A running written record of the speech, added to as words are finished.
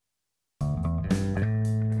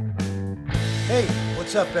Hey,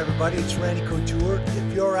 what's up, everybody? It's Randy Couture.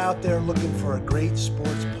 If you're out there looking for a great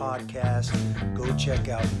sports podcast, go check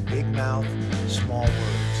out Big Mouth, Small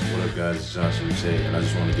Words. What up, guys? It's Josh Luce, and I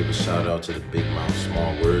just want to give a shout out to the Big Mouth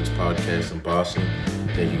Small Words podcast in Boston.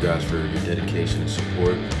 Thank you guys for your dedication and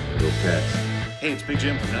support. Go Pats. Hey, it's Big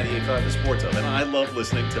Jim from 98.5 The Sports Hub, and I love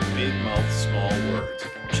listening to Big Mouth Small Words.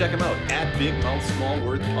 Check them out at Big Mouth Small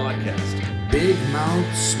Words Podcast. Big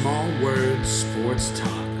Mouth Small Words Sports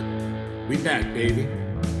Talk. We back, baby.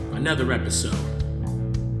 Another episode.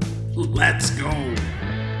 Let's go.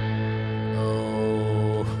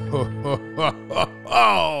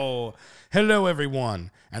 Oh, hello,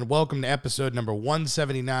 everyone, and welcome to episode number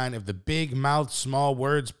 179 of the Big Mouth Small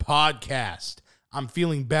Words podcast. I'm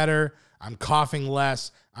feeling better. I'm coughing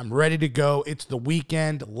less. I'm ready to go. It's the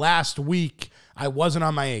weekend. Last week, I wasn't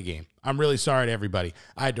on my A game. I'm really sorry to everybody.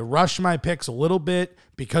 I had to rush my picks a little bit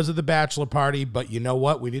because of the bachelor party, but you know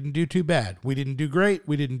what? We didn't do too bad. We didn't do great.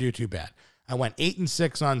 We didn't do too bad. I went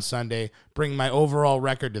 8-6 on Sunday, bringing my overall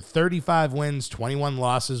record to 35 wins, 21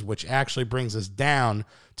 losses, which actually brings us down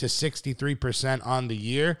to 63% on the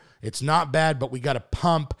year. It's not bad, but we got to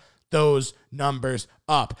pump those numbers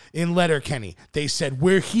up. In Letterkenny, they said,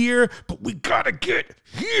 we're here, but we got to get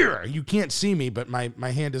here. You can't see me, but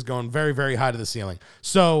my hand is going very, very high to the ceiling.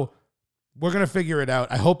 So we're going to figure it out.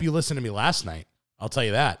 I hope you listened to me last night. I'll tell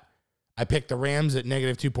you that. I picked the Rams at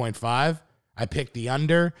negative 2.5. I picked the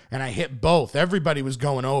under, and I hit both. Everybody was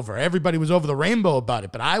going over. Everybody was over the rainbow about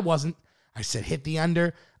it, but I wasn't. I said hit the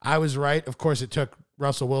under. I was right. Of course, it took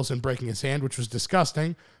Russell Wilson breaking his hand, which was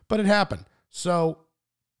disgusting, but it happened. So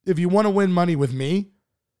if you want to win money with me,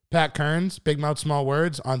 Pat Kearns, Big Mouth Small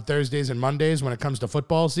Words, on Thursdays and Mondays when it comes to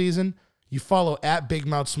football season, you follow at Big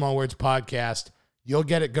Mouth Small Words Podcast. You'll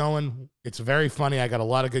get it going. It's very funny. I got a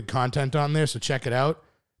lot of good content on there, so check it out.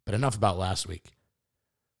 But enough about last week.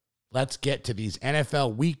 Let's get to these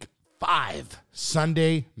NFL Week 5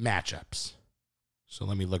 Sunday matchups. So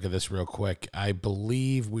let me look at this real quick. I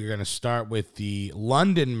believe we're going to start with the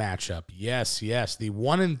London matchup. Yes, the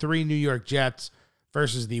 1-3 New York Jets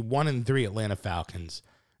versus the 1-3 Atlanta Falcons.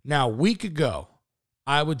 Now, a week ago,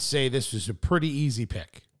 I would say this was a pretty easy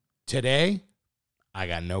pick. Today, I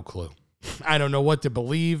got no clue. I don't know what to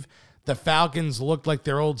believe. The Falcons looked like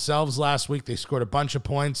their old selves last week. They scored a bunch of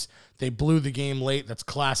points. They blew the game late. That's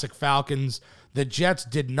classic Falcons. The Jets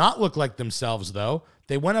did not look like themselves, though.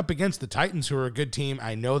 They went up against the Titans, who are a good team.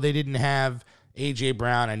 I know they didn't have A.J.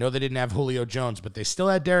 Brown. I know they didn't have Julio Jones, but they still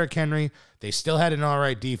had Derrick Henry. They still had an all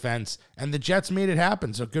right defense, and the Jets made it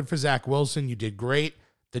happen. So good for Zach Wilson. You did great.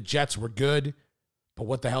 The Jets were good, but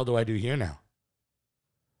what the hell do I do here now?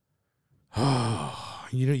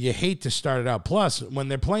 You hate to start it out. Plus, when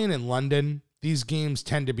they're playing in London, these games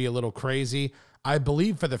tend to be a little crazy. I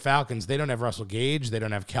believe for the Falcons, they don't have Russell Gage. They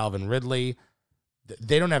don't have Calvin Ridley.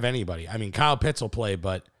 They don't have anybody. I mean, Kyle Pitts will play,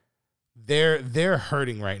 but they're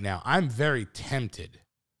hurting right now. I'm very tempted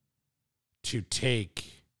to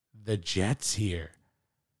take the Jets here.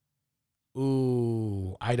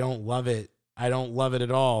 Ooh, I don't love it. I don't love it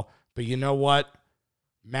at all. But you know what?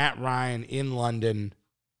 Matt Ryan in London.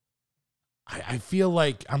 I feel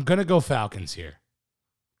like I'm going to go Falcons here.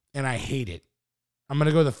 And I hate it. I'm going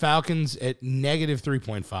to go the Falcons at negative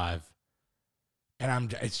 3.5.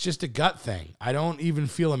 And it's just a gut thing. I don't even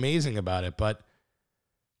feel amazing about it. But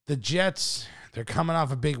the Jets, they're coming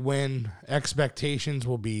off a big win. Expectations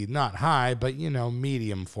will be not high, but,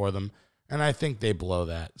 medium for them. And I think they blow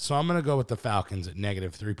that. So I'm going to go with the Falcons at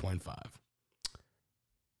negative 3.5.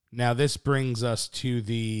 Now this brings us to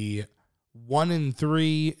the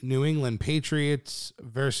 1-3 New England Patriots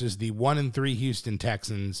versus the 1-3 Houston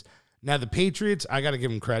Texans. Now, the Patriots, I got to give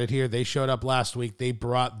them credit here. They showed up last week. They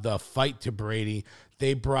brought the fight to Brady.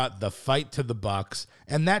 They brought the fight to the Bucs.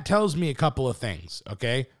 And that tells me a couple of things,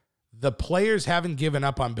 okay? The players haven't given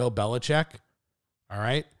up on Bill Belichick, all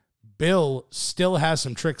right? Bill still has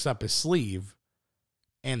some tricks up his sleeve.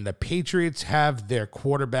 And the Patriots have their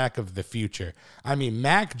quarterback of the future. I mean,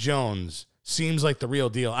 Mac Jones seems like the real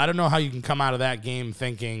deal. I don't know how you can come out of that game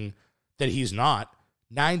thinking that he's not.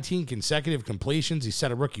 19 consecutive completions. He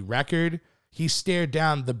set a rookie record. He stared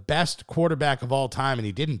down the best quarterback of all time, and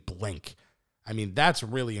he didn't blink. I mean, that's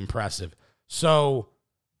really impressive. So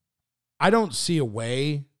I don't see a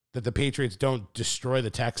way that the Patriots don't destroy the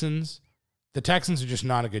Texans. The Texans are just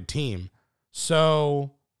not a good team.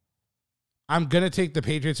 So I'm going to take the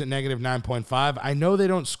Patriots at negative 9.5. I know they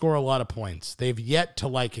don't score a lot of points. They've yet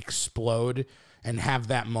to explode and have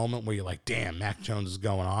that moment where you're like, damn, Mac Jones is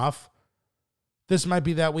going off. This might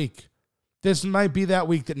be that week. This might be that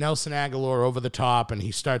week that Nelson Aguilar over the top and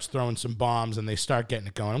he starts throwing some bombs and they start getting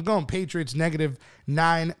it going. I'm going Patriots negative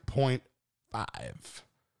 9.5.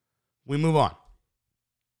 We move on.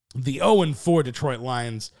 The 0-4 Detroit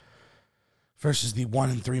Lions versus the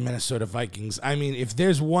 1-3 Minnesota Vikings. I mean, if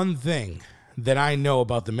there's one thing that I know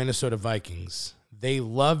about the Minnesota Vikings, they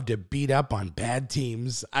love to beat up on bad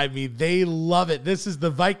teams. I mean, they love it. This is the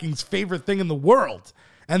Vikings' favorite thing in the world.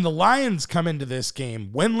 And the Lions come into this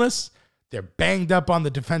game winless. They're banged up on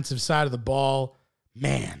the defensive side of the ball.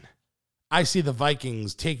 Man, I see the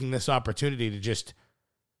Vikings taking this opportunity to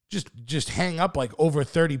just hang up like over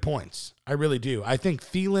 30 points. I really do. I think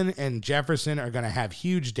Thielen and Jefferson are going to have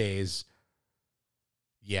huge days.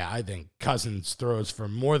 Yeah, I think Cousins throws for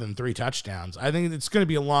more than 3 touchdowns. I think it's going to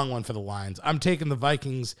be a long one for the Lions. I'm taking the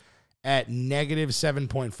Vikings at negative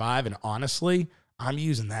 7.5, and honestly, I'm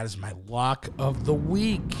using that as my lock of the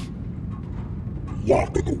week.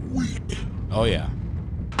 Lock of the week. Oh, yeah.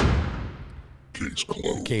 Case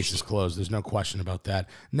closed. The case is closed. There's no question about that.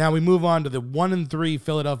 Now we move on to the 1-3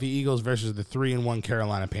 Philadelphia Eagles versus the 3-1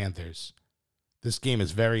 Carolina Panthers. This game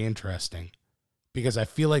is very interesting because I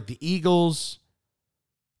feel like the Eagles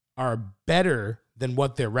are better than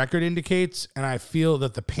what their record indicates, and I feel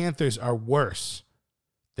that the Panthers are worse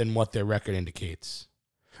than what their record indicates,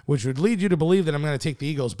 which would lead you to believe that I'm going to take the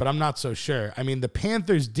Eagles, but I'm not so sure. I mean, the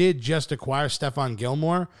Panthers did just acquire Stephon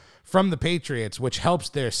Gilmore from the Patriots, which helps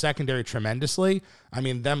their secondary tremendously. I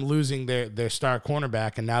mean, them losing their star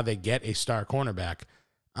cornerback, and now they get a star cornerback.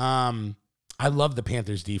 I love the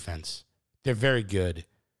Panthers' defense. They're very good.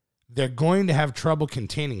 They're going to have trouble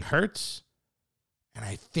containing Hurts, and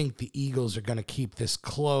I think the Eagles are going to keep this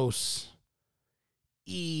close.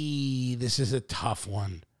 This is a tough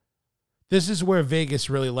one. This is where Vegas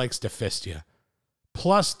really likes to fist you.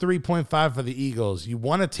 Plus 3.5 for the Eagles. You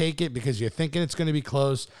want to take it because you're thinking it's going to be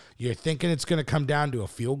close. You're thinking it's going to come down to a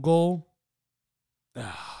field goal.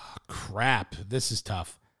 Crap. This is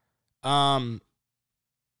tough. I'm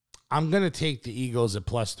going to take the Eagles at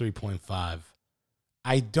plus 3.5.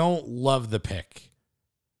 I don't love the pick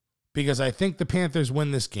because I think the Panthers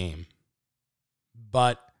win this game,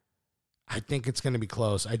 but I think it's going to be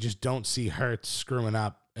close. I just don't see Hurts screwing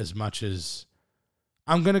up as much as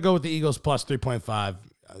I'm going to go with the Eagles plus 3.5.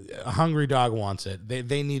 A hungry dog wants it.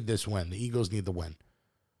 They need this win. The Eagles need the win.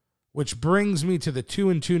 Which brings me to the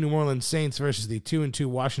 2-2 New Orleans Saints versus the 2-2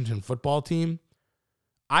 Washington football team.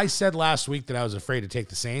 I said last week that I was afraid to take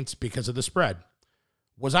the Saints because of the spread.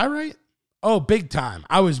 Was I right? Oh, big time.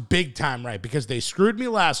 I was big time right because they screwed me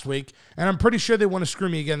last week, and I'm pretty sure they want to screw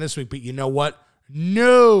me again this week. But you know what?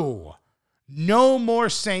 No more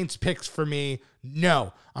Saints picks for me.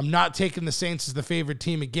 No, I'm not taking the Saints as the favorite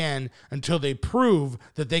team again until they prove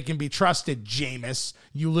that they can be trusted, Jameis.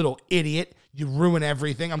 You little idiot. You ruin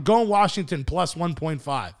everything. I'm going Washington plus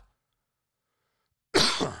 1.5.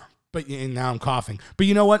 But now I'm coughing. But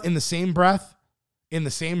you know what? In the same breath,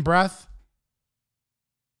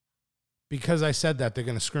 because I said that, they're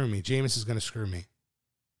going to screw me. Jameis is going to screw me.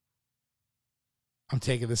 I'm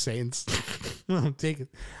taking the Saints. I'm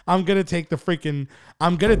going to take the freaking,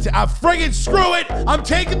 friggin' screw it. I'm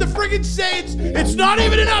taking the friggin' Saints. It's not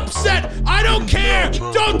even an upset. I don't care.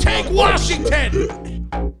 Don't take Washington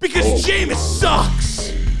because Jameis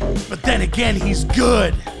sucks. But then again, he's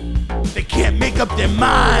good. They can't make up their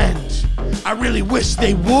mind. I really wish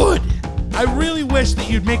they would. I really wish that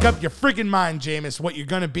you'd make up your friggin' mind, Jameis, what you're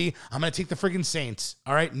going to be. I'm going to take the friggin' Saints,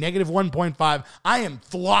 all right? Negative 1.5. I am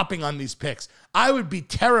flopping on these picks. I would be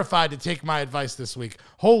terrified to take my advice this week.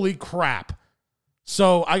 Holy crap.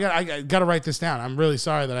 So I got to write this down. I'm really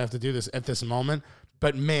sorry that I have to do this at this moment.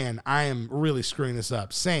 But, man, I am really screwing this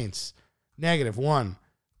up. Saints, negative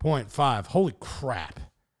 1.5. Holy crap.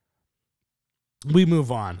 We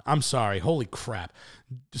move on. I'm sorry. Holy crap.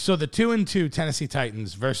 So the 2-2 Tennessee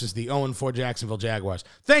Titans versus the 0-4 Jacksonville Jaguars.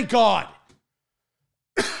 Thank God.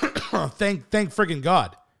 Thank friggin'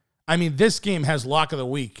 God. I mean, this game has lock of the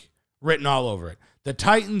week written all over it. The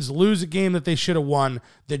Titans lose a game that they should have won.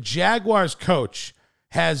 The Jaguars coach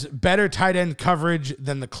has better tight end coverage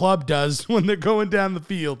than the club does when they're going down the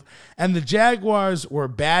field. And the Jaguars were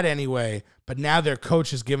bad anyway, but now their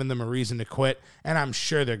coach has given them a reason to quit, and I'm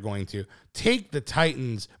sure they're going to. Take the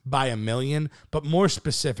Titans by 1 million, but more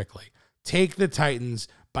specifically, take the Titans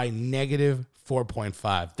by negative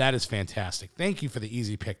 4.5. That is fantastic. Thank you for the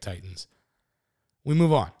easy pick, Titans. We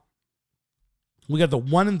move on. We got the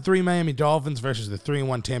 1-3 Miami Dolphins versus the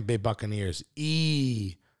 3-1 Tampa Bay Buccaneers.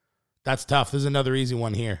 That's tough. This is another easy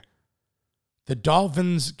one here. The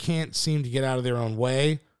Dolphins can't seem to get out of their own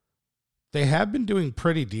way. They have been doing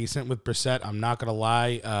pretty decent with Brissett. I'm not going to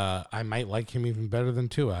lie. I might like him even better than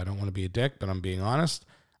Tua. I don't want to be a dick, but I'm being honest.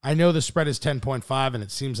 I know the spread is 10.5, and it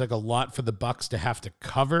seems like a lot for the Bucs to have to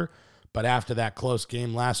cover. But after that close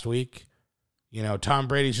game last week, Tom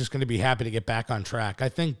Brady's just going to be happy to get back on track. I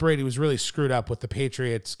think Brady was really screwed up with the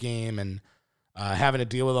Patriots game and having to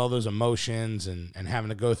deal with all those emotions and having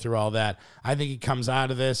to go through all that. I think he comes out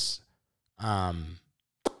of this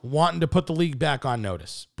wanting to put the league back on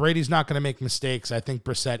notice. Brady's not going to make mistakes. I think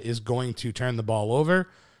Brissett is going to turn the ball over,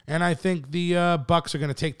 and I think the Bucs are going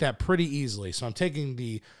to take that pretty easily. So I'm taking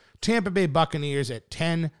the Tampa Bay Buccaneers at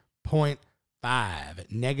 10.5,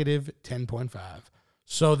 at negative 10.5.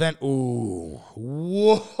 So then, whoa!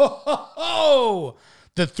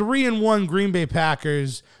 The 3-1 Green Bay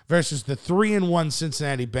Packers versus the 3-1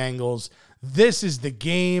 Cincinnati Bengals. This is the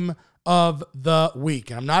game of the week.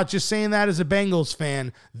 And I'm not just saying that as a Bengals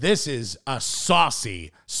fan. This is a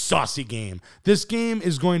saucy game. This game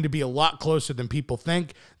is going to be a lot closer than people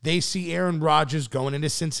think. They see Aaron Rodgers going into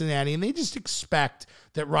Cincinnati, and they just expect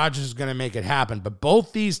that Rodgers is going to make it happen. But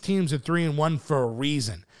both these teams are 3-1 for a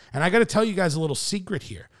reason. And I got to tell you guys a little secret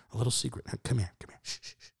here. A little secret. Come here. Shh.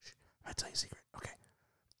 I'll tell you a secret. Okay.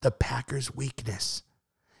 The Packers' weakness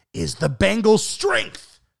is the Bengals'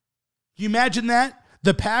 strength. Can you imagine that?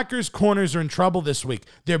 The Packers' corners are in trouble this week.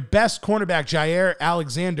 Their best cornerback, Jair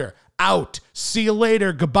Alexander, out. See you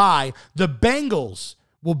later. Goodbye. The Bengals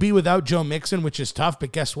will be without Joe Mixon, which is tough,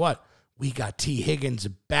 but guess what? We got T. Higgins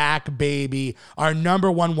back, baby. Our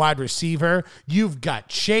number one wide receiver. You've got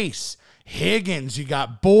Chase, Higgins, you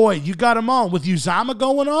got Boyd, you got them all. With Uzama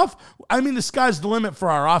going off, I mean, the sky's the limit for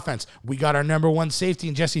our offense. We got our number one safety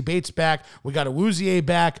and Jesse Bates back. We got Awuzie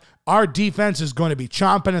back. Our defense is going to be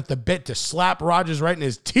chomping at the bit to slap Rodgers right in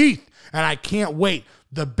his teeth, and I can't wait.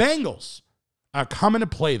 The Bengals are coming to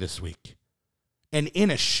play this week, and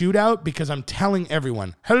in a shootout, because I'm telling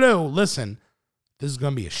everyone, hello, listen, this is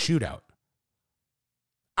going to be a shootout.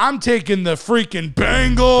 I'm taking the freaking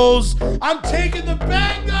Bengals. I'm taking the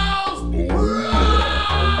Bengals. It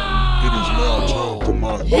is now time for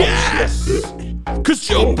my Yes! Because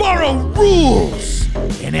Joe Burrow rules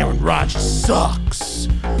and Aaron Rodgers sucks.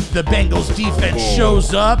 The Bengals defense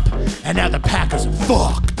shows up, and now the Packers are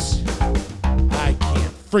fucked. I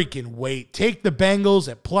can't freaking wait. Take the Bengals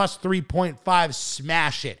at plus 3.5.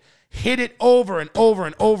 Smash it. Hit it over and over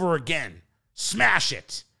and over again. Smash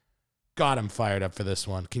it. God, I'm fired up for this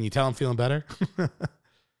one. Can you tell I'm feeling better?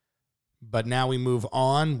 But now we move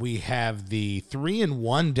on. We have the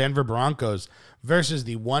 3-1 Denver Broncos versus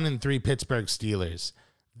the 1-3 Pittsburgh Steelers.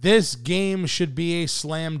 This game should be a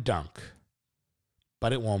slam dunk,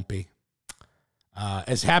 but it won't be.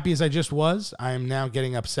 As happy as I just was, I am now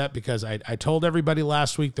getting upset because I told everybody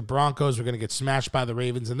last week the Broncos were going to get smashed by the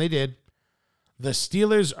Ravens, and they did. The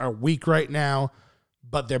Steelers are weak right now,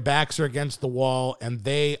 but their backs are against the wall, and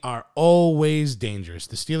they are always dangerous.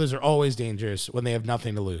 The Steelers are always dangerous when they have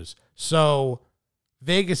nothing to lose. So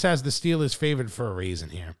Vegas has the Steelers favored for a reason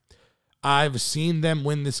here. I've seen them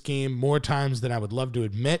win this game more times than I would love to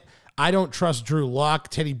admit. I don't trust Drew Lock.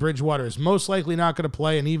 Teddy Bridgewater is most likely not going to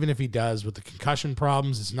play, and even if he does, with the concussion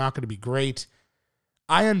problems, it's not going to be great.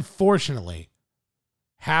 I unfortunately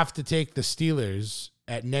have to take the Steelers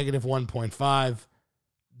at negative 1.5.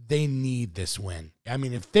 They need this win. I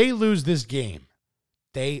mean, if they lose this game,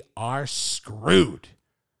 they are screwed.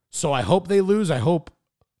 So I hope they lose. I hope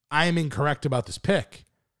I am incorrect about this pick.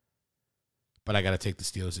 But I got to take the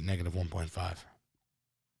Steelers at negative 1.5.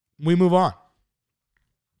 We move on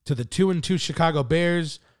to the 2-2 Chicago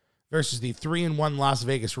Bears versus the 3-1 Las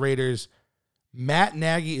Vegas Raiders. Matt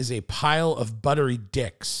Nagy is a pile of buttery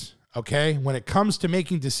dicks. Okay? When it comes to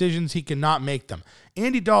making decisions, he cannot make them.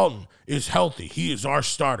 Andy Dalton is healthy. He is our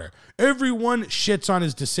starter. Everyone shits on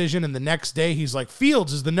his decision, and the next day he's like,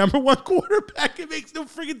 Fields is the number one quarterback. It makes no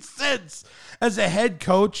friggin' sense. As a head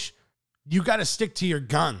coach, you got to stick to your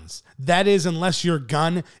guns. That is, unless your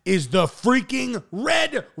gun is the freaking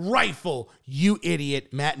red rifle. You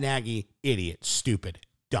idiot. Matt Nagy, idiot. Stupid.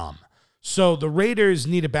 Dumb. So the Raiders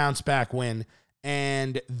need a bounce-back win,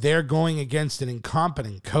 and they're going against an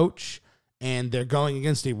incompetent coach, and they're going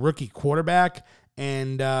against a rookie quarterback,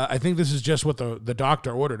 and I think this is just what the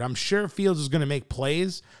doctor ordered. I'm sure Fields is going to make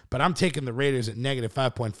plays, but I'm taking the Raiders at negative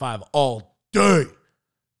 5.5 all day.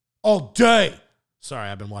 All day. Sorry,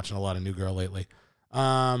 I've been watching a lot of New Girl lately.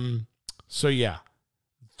 So, yeah.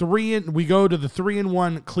 We go to the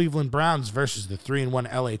 3-1 Cleveland Browns versus the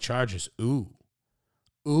 3-1 LA Chargers.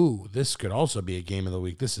 Ooh, this could also be a game of the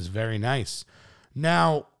week. This is very nice.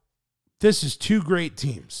 Now, this is two great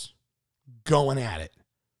teams going at it.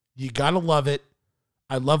 You got to love it.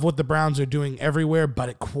 I love what the Browns are doing everywhere, but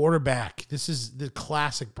at quarterback, this is the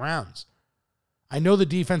classic Browns. I know the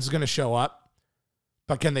defense is going to show up,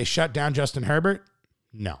 but can they shut down Justin Herbert?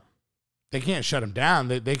 No. They can't shut him down.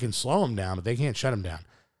 They can slow him down, but they can't shut him down.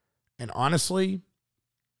 And honestly,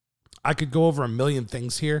 I could go over a million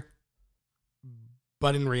things here,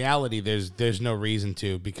 but in reality, there's no reason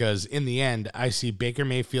to, because in the end, I see Baker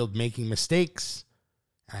Mayfield making mistakes,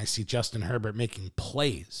 and I see Justin Herbert making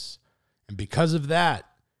plays. And because of that,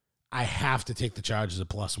 I have to take the Chargers at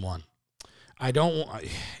 +1.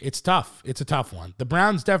 It's tough. It's a tough one. The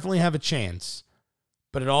Browns definitely have a chance,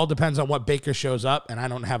 but it all depends on what Baker shows up, and I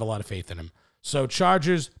don't have a lot of faith in him. So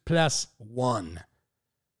Chargers +1.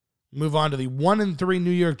 Move on to the 1-3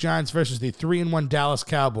 New York Giants versus the 3-1 Dallas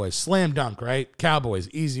Cowboys. Slam dunk, right? Cowboys,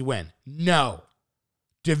 easy win. No.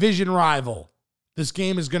 Division rival. This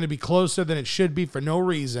game is going to be closer than it should be for no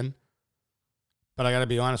reason. But I got to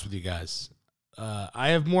be honest with you guys. I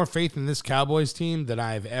have more faith in this Cowboys team than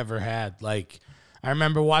I've ever had. Like, I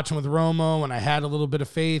remember watching with Romo and I had a little bit of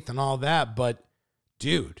faith and all that. But,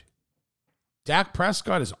 dude, Dak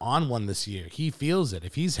Prescott is on one this year. He feels it.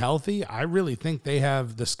 If he's healthy, I really think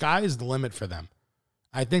the sky is the limit for them.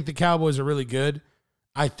 I think the Cowboys are really good.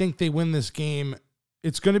 I think they win this game.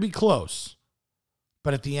 It's going to be close.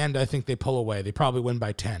 But at the end, I think they pull away. They probably win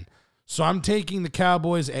by 10. So I'm taking the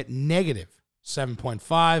Cowboys at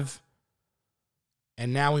 -7.5.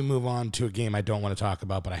 And now we move on to a game I don't want to talk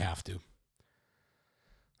about, but I have to.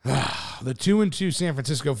 The 2-2 San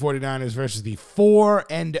Francisco 49ers versus the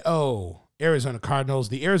 4-0 Arizona Cardinals.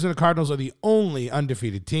 The Arizona Cardinals are the only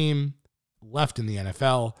undefeated team left in the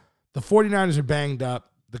NFL. The 49ers are banged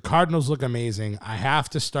up. The Cardinals look amazing. I have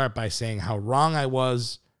to start by saying how wrong I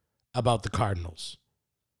was about the Cardinals.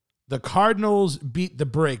 The Cardinals beat the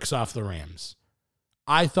brakes off the Rams.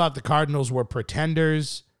 I thought the Cardinals were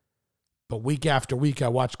pretenders, but week after week I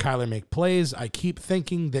watch Kyler make plays. I keep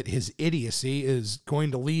thinking that his idiocy is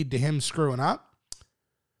going to lead to him screwing up.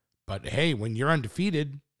 But hey, when you're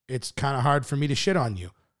undefeated, it's kind of hard for me to shit on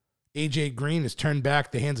you. A.J. Green has turned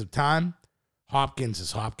back the hands of time. Hopkins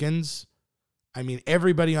is Hopkins. I mean,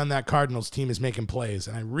 everybody on that Cardinals team is making plays.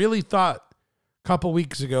 And I really thought a couple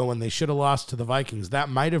weeks ago when they should have lost to the Vikings, that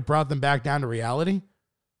might have brought them back down to reality.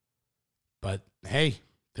 But hey,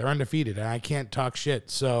 they're undefeated and I can't talk shit.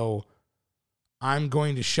 So I'm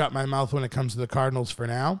going to shut my mouth when it comes to the Cardinals for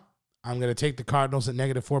now. I'm going to take the Cardinals at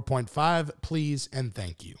 -4.5. Please and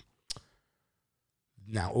thank you.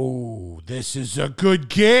 Now, this is a good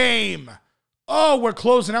game. Oh, we're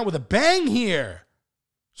closing out with a bang here.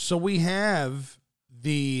 So we have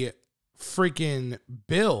the freaking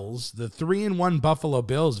Bills, the 3-1 Buffalo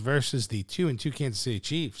Bills versus the 2-2 Kansas City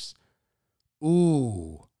Chiefs.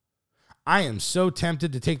 Ooh, I am so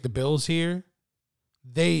tempted to take the Bills here.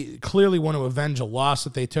 They clearly want to avenge a loss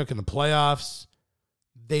that they took in the playoffs.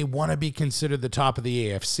 They want to be considered the top of the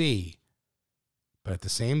AFC. But at the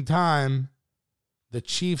same time, the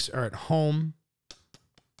Chiefs are at home.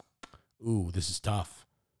 Ooh, this is tough.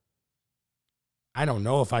 I don't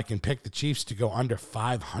know if I can pick the Chiefs to go under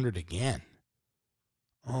 500 again.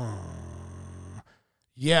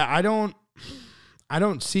 Yeah, I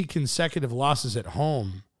don't see consecutive losses at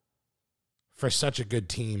home for such a good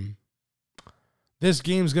team. This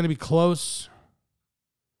game's going to be close,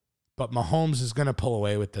 but Mahomes is going to pull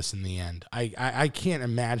away with this in the end. I can't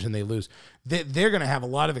imagine they lose. They're going to have a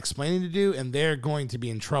lot of explaining to do, and they're going to be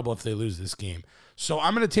in trouble if they lose this game. So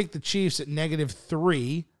I'm going to take the Chiefs at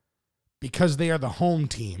 -3 because they are the home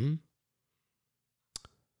team.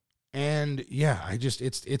 And yeah,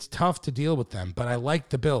 it's tough to deal with them, but I like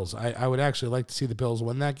the Bills. I would actually like to see the Bills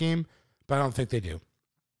win that game, but I don't think they do.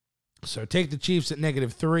 So take the Chiefs at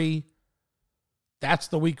 -3. That's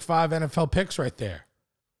the Week 5 NFL picks right there.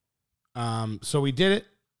 So we did it.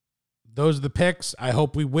 Those are the picks. I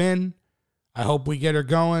hope we win. I hope we get her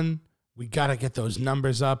going. We got to get those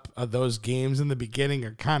numbers up. Those games in the beginning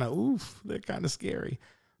are kind of, they're kind of scary.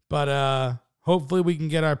 But hopefully we can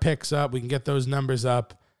get our picks up. We can get those numbers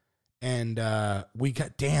up. And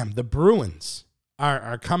the Bruins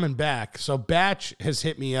are coming back. So Batch has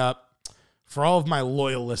hit me up for all of my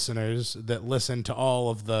loyal listeners that listen to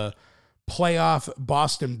all of the playoff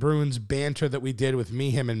Boston Bruins banter that we did with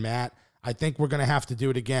me, him, and Matt. I think we're going to have to do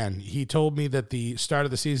it again. He told me that the start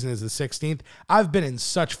of the season is the 16th. I've been in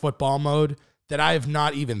such football mode that I have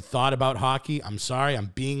not even thought about hockey. I'm sorry.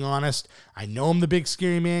 I'm being honest. I know I'm the big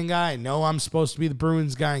scary man guy. I know I'm supposed to be the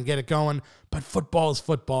Bruins guy and get it going, but football is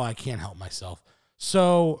football. I can't help myself.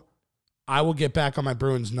 So I will get back on my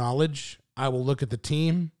Bruins knowledge. I will look at the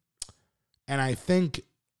team. And I think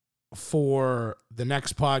for the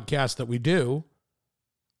next podcast that we do,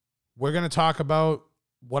 we're going to talk about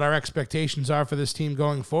what our expectations are for this team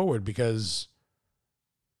going forward, because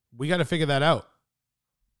we got to figure that out.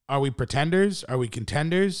 Are we pretenders? Are we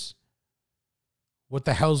contenders? What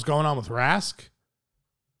the hell's going on with Rask?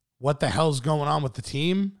 What the hell's going on with the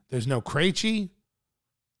team? There's no Krejci.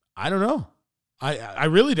 I don't know. I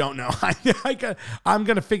really don't know. I'm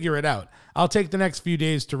going to figure it out. I'll take the next few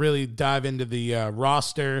days to really dive into the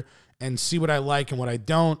roster and see what I like and what I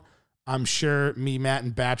don't. I'm sure me, Matt,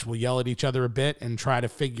 and Batch will yell at each other a bit and try to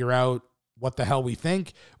figure out what the hell we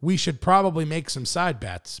think. We should probably make some side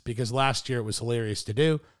bets because last year it was hilarious to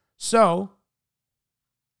do. So,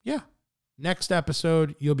 yeah. Next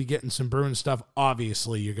episode, you'll be getting some Bruins stuff.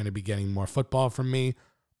 Obviously, you're going to be getting more football from me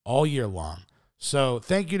all year long. So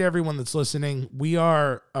thank you to everyone that's listening. We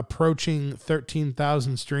are approaching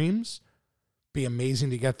 13,000 streams. Be amazing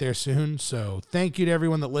to get there soon. So thank you to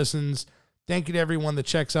everyone that listens. Thank you to everyone that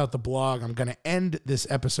checks out the blog. I'm going to end this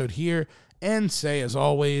episode here and say, as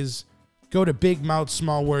always, go to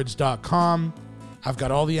bigmouthsmallwords.com. I've got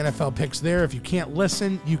all the NFL picks there. If you can't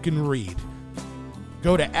listen, you can read.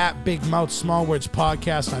 Go to @BigMouthSmallWords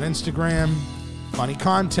Podcast on Instagram. Funny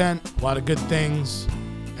content, a lot of good things.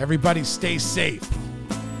 Everybody stay safe.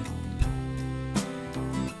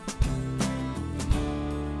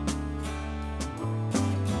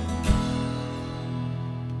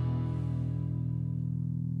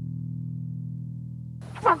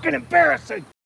 Fucking embarrassing!